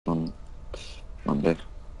Monday.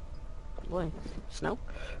 Why? Snow?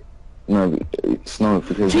 No, it's snow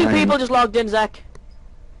because Two rain. people just logged in, Zach.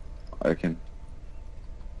 I can.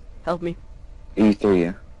 Help me. E3,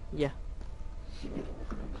 yeah? Yeah.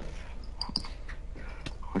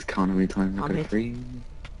 I was counting how many times I I'm got hit. free.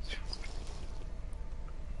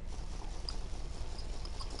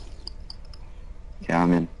 Yeah,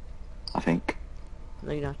 I'm in. I think.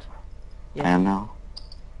 No, you're not. I Yeah. am now.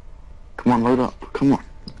 Come on, load up. Come on.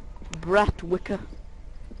 Brat Wicker.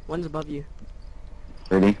 One's above you.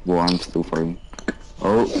 Ready? Well, I'm still frozen.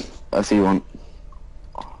 Oh, I see one.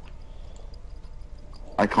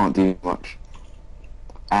 I can't do much.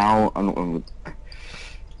 Ow, I'm not going to...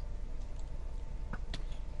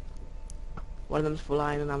 One of them's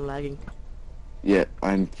flying and I'm lagging. Yeah,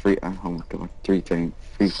 I'm free. Oh my god, three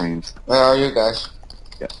frames. Where are you guys?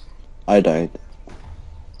 Yeah. I died.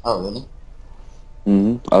 Oh, really?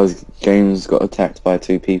 James got attacked by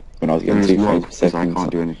two people when I was getting 2 frames per second. I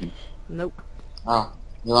can't do anything. Nope. Oh,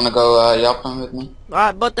 you wanna go yapping with me?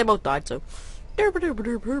 Alright, but they both died, so. Yeah,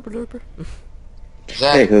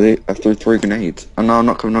 Zach? because I threw 3 grenades. Oh no, I'm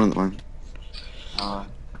not coming on at the moment.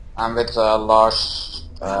 I'm with Lars,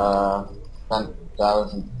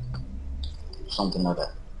 10,000, something like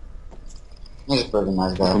that. He's a pretty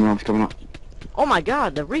nice guy. Coming up. Oh my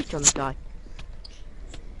god, the reach on this guy.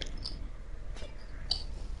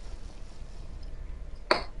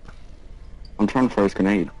 I'm trying to throw this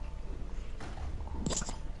grenade.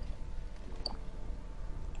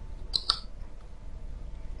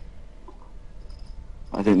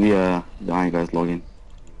 I think the iron guy's logging.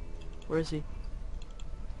 Where is he?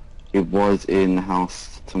 It was in the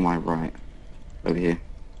house to my right. Over here.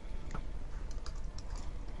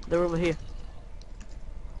 They're over here.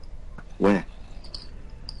 Where?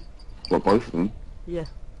 What, both of them? Yeah.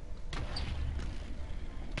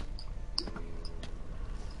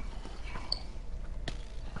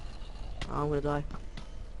 Oh, I'm gonna die.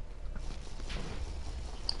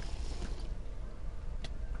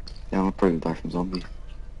 Yeah, I'll probably die from zombies.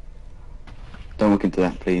 Don't look into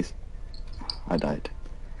that, please. I died.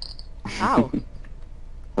 How?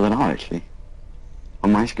 I don't know, actually.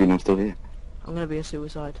 On my screen, I'm still here. I'm gonna be a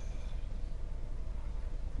suicide.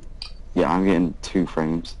 Yeah, I'm getting 2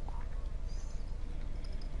 frames.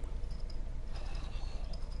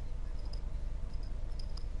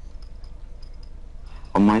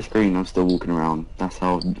 On my screen, I'm still walking around. That's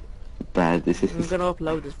how bad this is. I'm gonna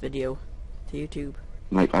upload this video to YouTube.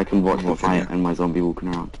 Like, I can watch the What fight video? and my zombie walking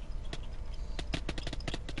around.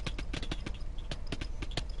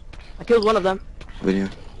 I killed one of them. Video.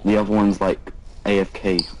 The other one's like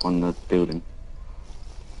AFK on the building.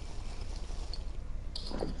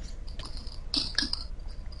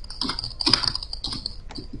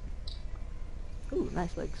 Ooh,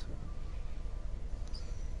 nice legs.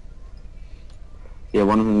 Yeah,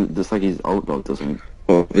 one of them looks like he's old dog, doesn't he?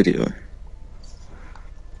 What video?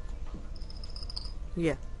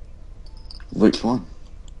 Yeah. Which one?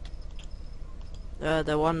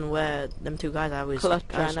 The one where them two guys I was Clutch,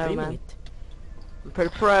 I know, streaming man. it. I'm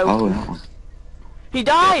pretty pro. Oh, that one. He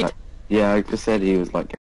died! Yeah, I just said he was like